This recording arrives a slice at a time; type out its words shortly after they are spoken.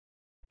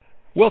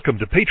Welcome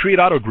to Patriot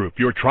Auto Group,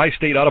 your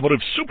tri-state automotive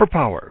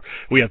superpower.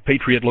 We have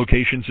Patriot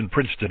locations in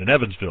Princeton and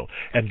Evansville,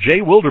 and J.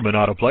 Wilderman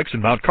Autoplex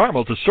in Mount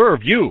Carmel to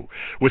serve you.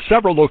 With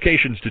several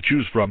locations to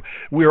choose from,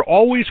 we are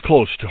always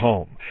close to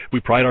home. We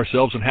pride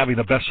ourselves in having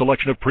the best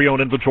selection of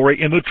pre-owned inventory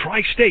in the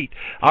tri-state.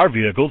 Our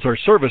vehicles are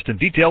serviced and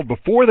detailed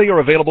before they are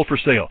available for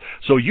sale,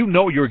 so you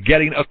know you're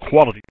getting a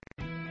quality.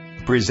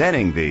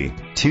 Presenting the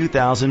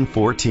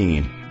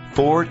 2014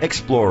 Ford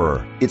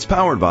Explorer. It's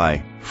powered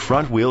by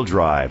front-wheel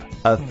drive,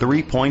 a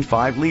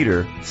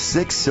 3.5-liter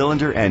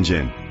six-cylinder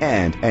engine,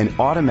 and an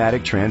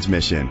automatic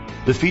transmission.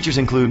 The features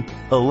include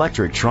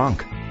electric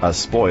trunk, a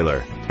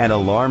spoiler, an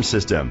alarm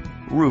system,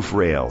 roof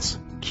rails,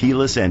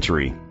 keyless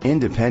entry,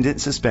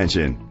 independent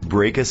suspension,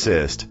 brake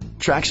assist,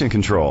 traction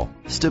control,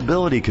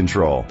 stability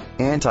control,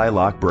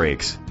 anti-lock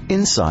brakes.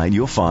 Inside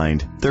you'll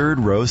find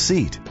third-row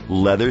seat,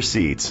 leather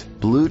seats,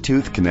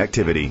 Bluetooth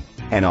connectivity,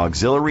 an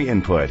auxiliary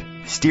input,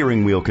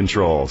 steering wheel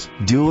controls,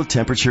 dual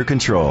temperature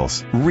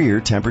controls, rear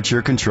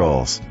temperature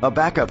controls, a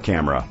backup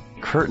camera,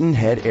 curtain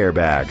head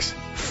airbags,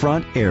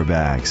 front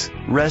airbags.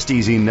 Rest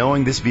easy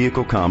knowing this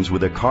vehicle comes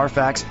with a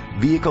Carfax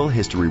Vehicle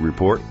History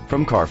Report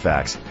from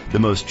Carfax, the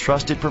most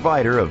trusted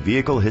provider of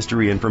vehicle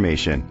history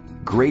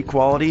information. Great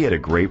quality at a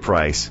great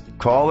price.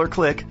 Call or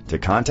click to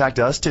contact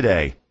us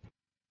today.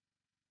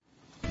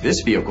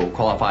 This vehicle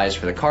qualifies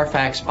for the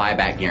Carfax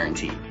buyback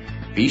guarantee.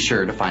 Be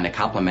sure to find a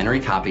complimentary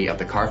copy of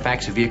the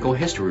Carfax Vehicle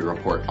History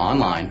Report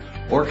online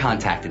or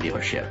contact the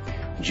dealership.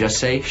 Just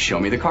say, "Show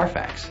me the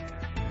Carfax."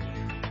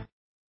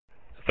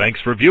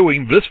 Thanks for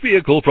viewing this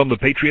vehicle from the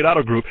Patriot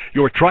Auto Group,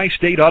 your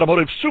tri-state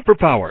automotive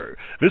superpower.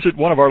 Visit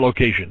one of our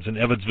locations in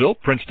Evansville,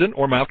 Princeton,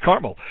 or Mount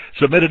Carmel.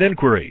 Submit an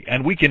inquiry,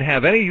 and we can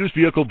have any used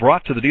vehicle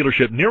brought to the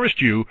dealership nearest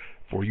you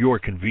for your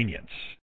convenience.